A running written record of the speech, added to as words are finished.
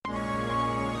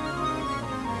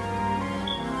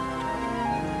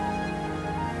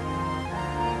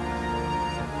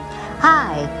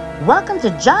Hi, welcome to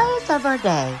Giants of Our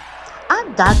Day.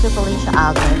 I'm Dr. Felicia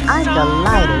Osborne. I'm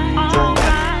delighted you joined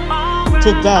us.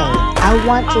 Today, I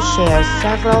want to share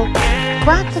several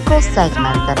practical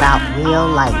segments about real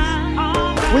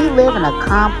life. We live in a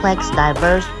complex,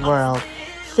 diverse world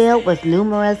filled with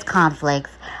numerous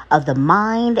conflicts of the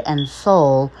mind and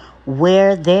soul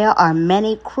where there are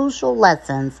many crucial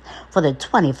lessons for the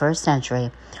 21st century.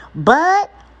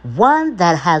 But one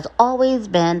that has always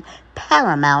been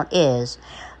paramount is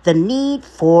the need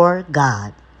for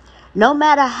God. No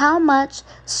matter how much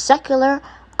secular,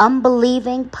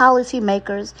 unbelieving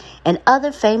policymakers and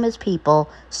other famous people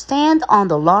stand on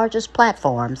the largest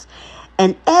platforms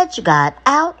and edge God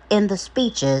out in the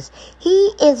speeches,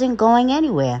 he isn't going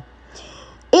anywhere.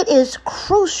 It is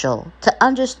crucial to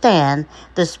understand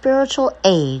the spiritual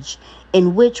age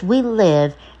in which we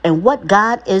live and what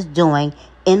God is doing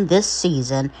in this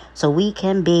season so we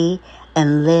can be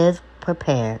and live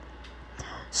prepared.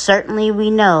 Certainly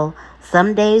we know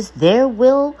some days there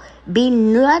will be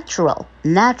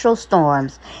natural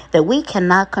storms that we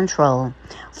cannot control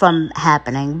from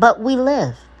happening, but we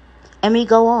live and we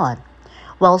go on.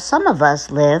 Well, some of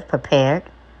us live prepared,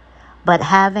 but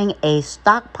having a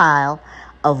stockpile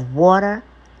of water,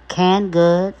 canned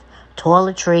goods,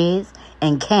 toiletries,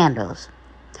 and candles.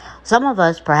 Some of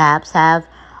us perhaps have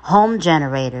home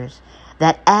generators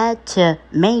that add to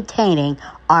maintaining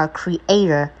our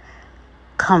creator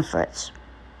comforts.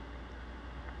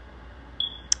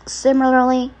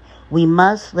 Similarly, we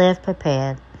must live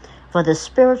prepared for the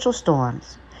spiritual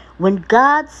storms. When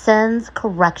God sends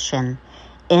correction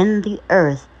in the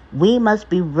earth, we must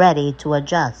be ready to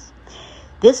adjust.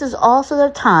 This is also the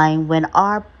time when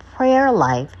our prayer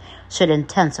life should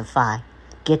intensify,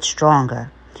 get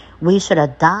stronger. We should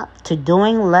adopt to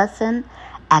doing lesson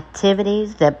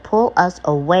activities that pull us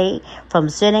away from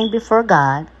sitting before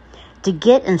God to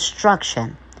get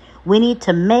instruction. We need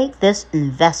to make this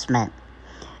investment.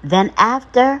 Then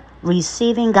after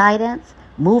receiving guidance,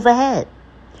 move ahead.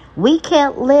 We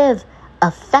can't live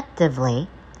effectively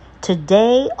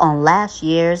today on last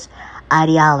year's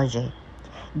ideology.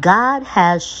 God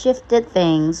has shifted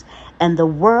things and the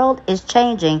world is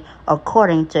changing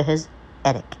according to his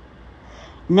edict.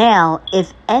 Now,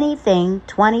 if anything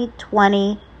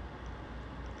 2020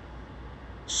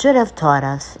 should have taught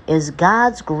us is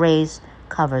God's grace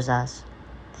covers us.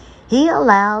 He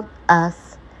allowed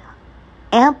us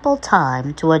ample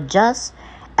time to adjust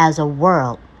as a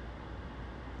world.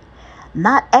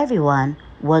 Not everyone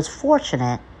was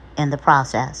fortunate in the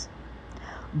process,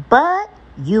 but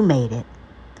you made it.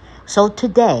 So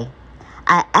today,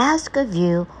 I ask of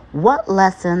you what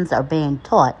lessons are being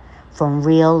taught from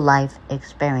real life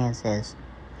experiences.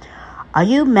 Are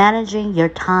you managing your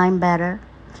time better?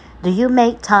 Do you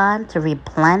make time to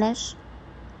replenish,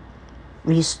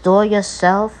 restore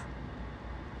yourself,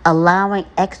 allowing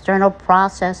external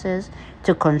processes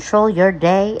to control your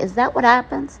day? Is that what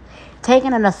happens?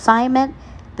 Taking an assignment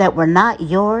that were not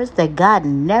yours, that God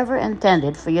never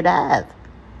intended for you to have.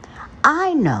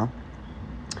 I know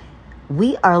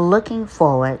we are looking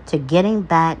forward to getting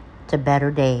back to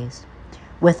better days.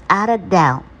 Without a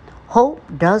doubt, hope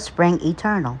does spring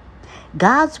eternal.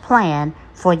 God's plan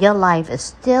for your life is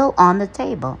still on the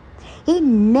table. He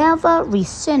never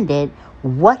rescinded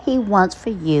what he wants for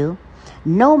you,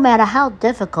 no matter how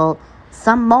difficult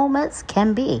some moments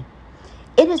can be.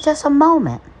 It is just a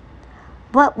moment.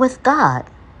 But with God,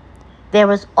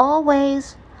 there is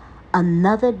always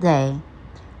another day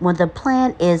when the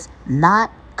plan is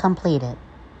not completed.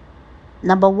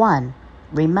 Number one,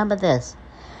 remember this.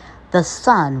 The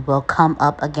sun will come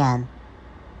up again.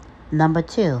 Number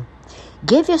two,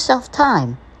 give yourself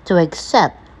time to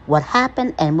accept what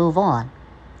happened and move on.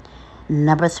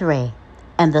 Number three,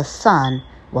 and the sun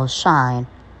will shine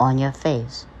on your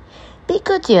face. Be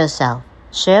good to yourself.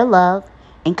 Share love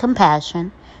and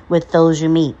compassion with those you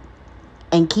meet.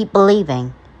 And keep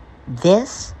believing.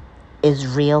 This is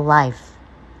real life.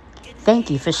 Thank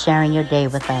you for sharing your day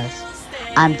with us.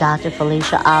 I'm Dr.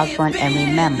 Felicia Osborne, and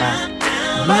remember,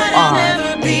 you are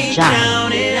a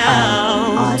giant of